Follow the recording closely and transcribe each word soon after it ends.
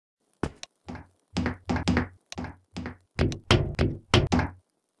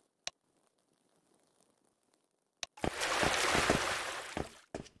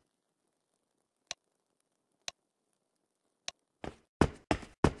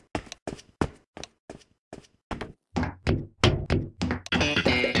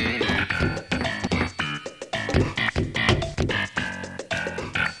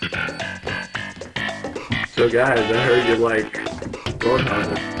So guys, I heard you like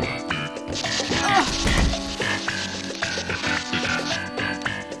Roadhog.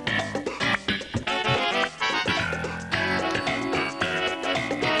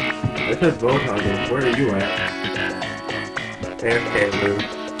 I said Roadhog, where are you at? AFK, Lou.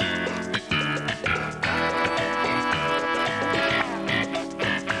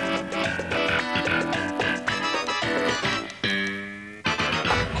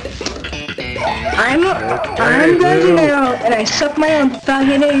 I'm Gardinero, and I suck my own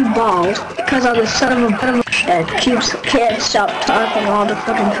fucking balls because I'm the son of a that can't stop talking all the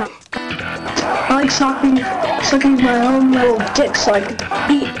fucking time. I like sucking my own little dick so I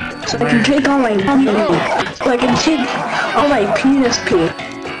can eat, so I can drink all my milk, so I can take all my penis pee.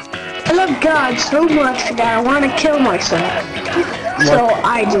 I love God so much that I want to kill myself. So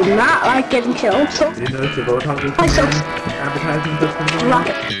I do not like getting killed, so Do you notice the Roadhog is advertising system?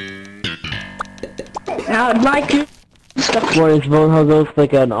 Rocket. I would like you. What is Roadhog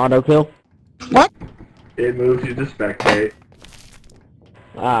like an auto kill? What? It moves you to spectate,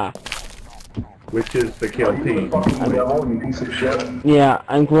 Ah. which is the kill team. Yeah,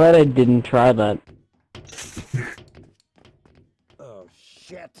 I'm glad I didn't try that. Oh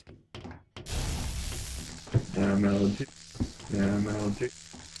shit. MLG. MLG.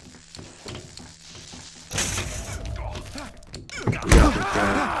 We got this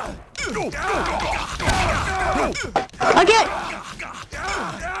guy. Okay!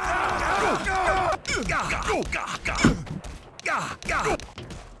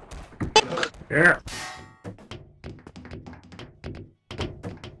 Here.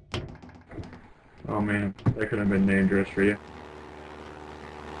 Oh man, that could have been dangerous for you.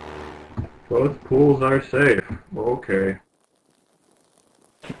 Both pools are safe. Okay.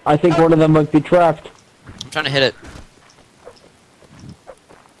 I think one of them might be trapped. I'm trying to hit it.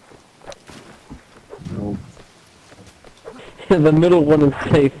 Nope. The middle one is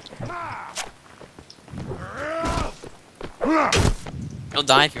safe. You'll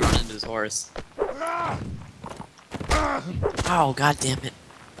die if you run into this horse. Oh, god damn it.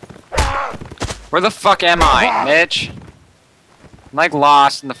 Where the fuck am I, Mitch? I'm like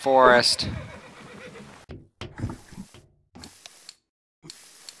lost in the forest.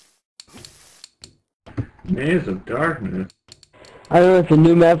 Maze of Darkness. I don't know, it's a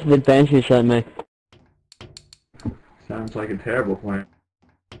new map that Banshee sent me. Sounds like a terrible plan.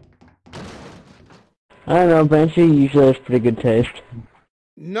 I don't know, Banshee usually has pretty good taste.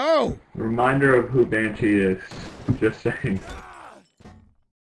 No! Reminder of who Banshee is. Just saying.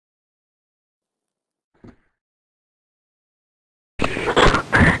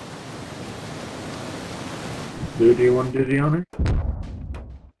 Lou, do you want to do the honor?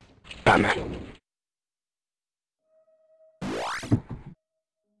 Batman.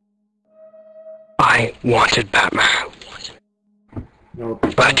 I wanted Batman. No,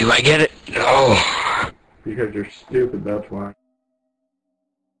 But do I get it? No. because you're stupid, that's why.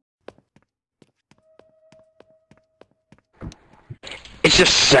 It's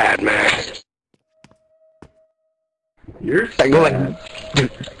just sad, man. You're I go like, sad.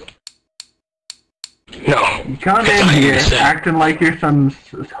 dude. No. You come It's in not here even sad. acting like you're some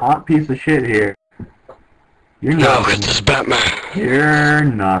hot piece of shit here. You're No, nothing. because it's Batman. You're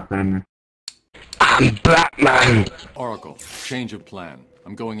nothing. I'm Batman. Oracle, change of plan.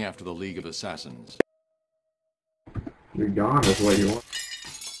 I'm going after the League of Assassins. You're gone is what you want.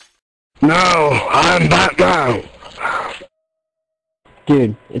 No, I'm Batman.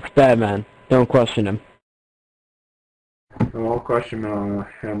 Dude, it's Batman. Don't question him. I'll question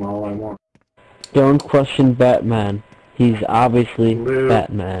him all I want. Don't question Batman. He's obviously Lou.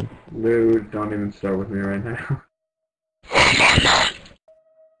 Batman. Lou, don't even start with me right now.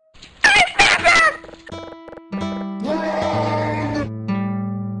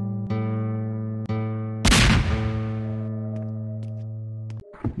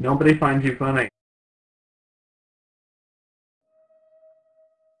 Nobody finds you funny.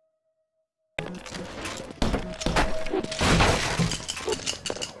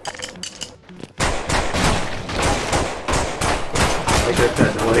 Like I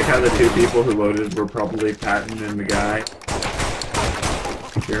said, I like how the two people who voted were probably Patton and the guy.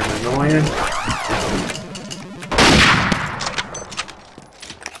 You're annoying.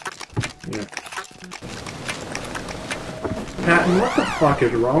 Yeah. Patton, what the fuck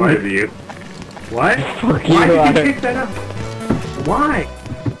is wrong with you? What? Fuck Why you, did you Otter. pick that up? Why?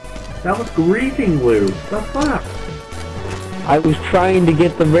 That was griefing, Lou. The fuck? I was trying to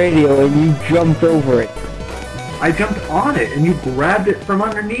get the radio and you jumped over it. I jumped on it and you grabbed it from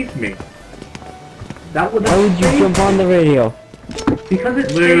underneath me. That would Why would you jump on the radio? Because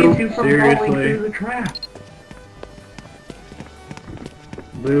it Lou, saves you from falling through the trap.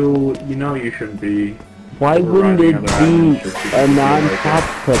 Lou, you know you shouldn't be. Why wouldn't it overriding other be admins just because a you feel like non-top it.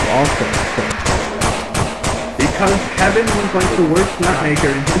 clip also? Because Kevin was like the worst nut maker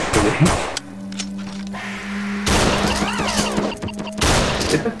in history.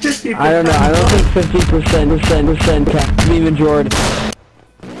 It's a 50%. I don't know, I don't think 50% can be majority.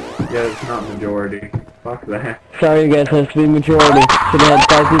 Yeah, it's not majority. Fuck that. Sorry guys, it has to be majority. Should have had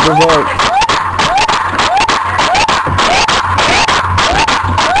 5 people vote.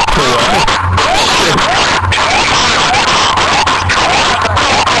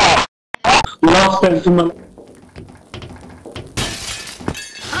 Lost them to my... Hey,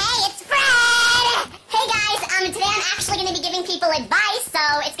 it's Fred! Hey guys, today I'm actually going to be giving people advice, so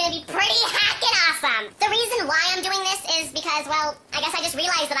it's going to be pretty hackin' awesome. The reason why I'm doing this is because, well, I guess I just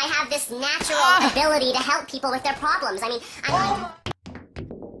realized that I have this natural ability to help people with their problems. I mean, I'm going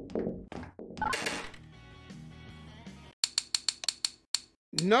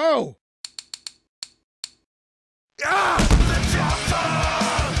to... No!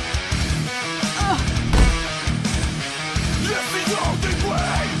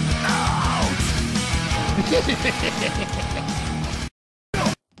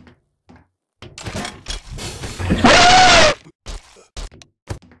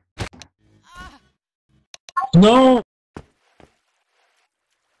 No!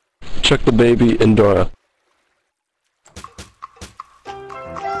 Check the baby and Dora.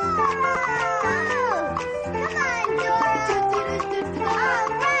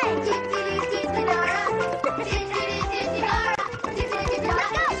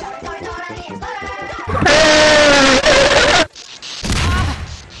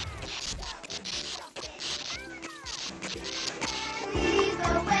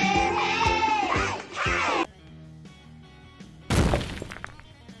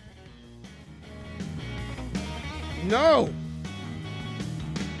 No!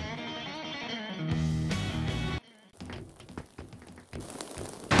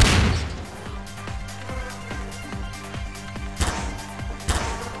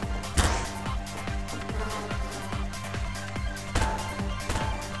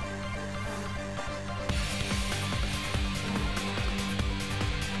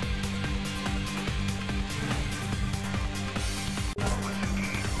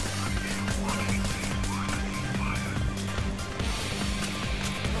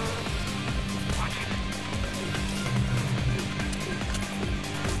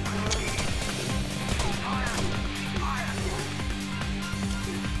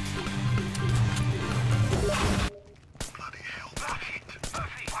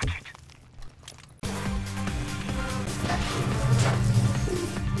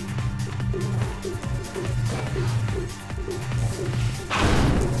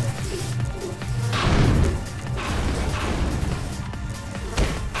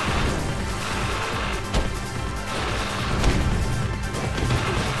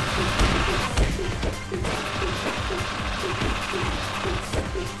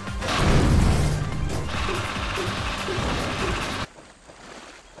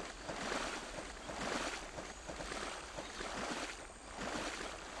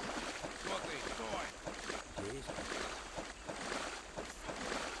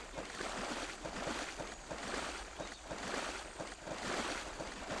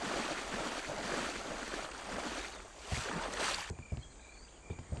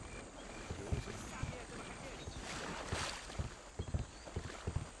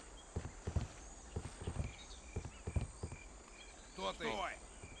 Стой!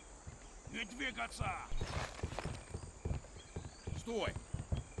 Не двигаться! Стой!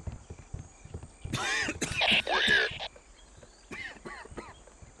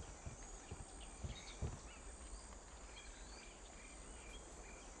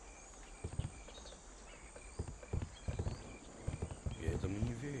 Я этому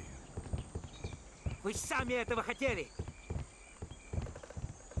не верю. Вы сами этого хотели!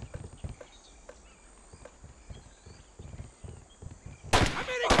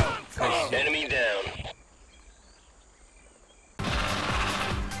 Enemy down.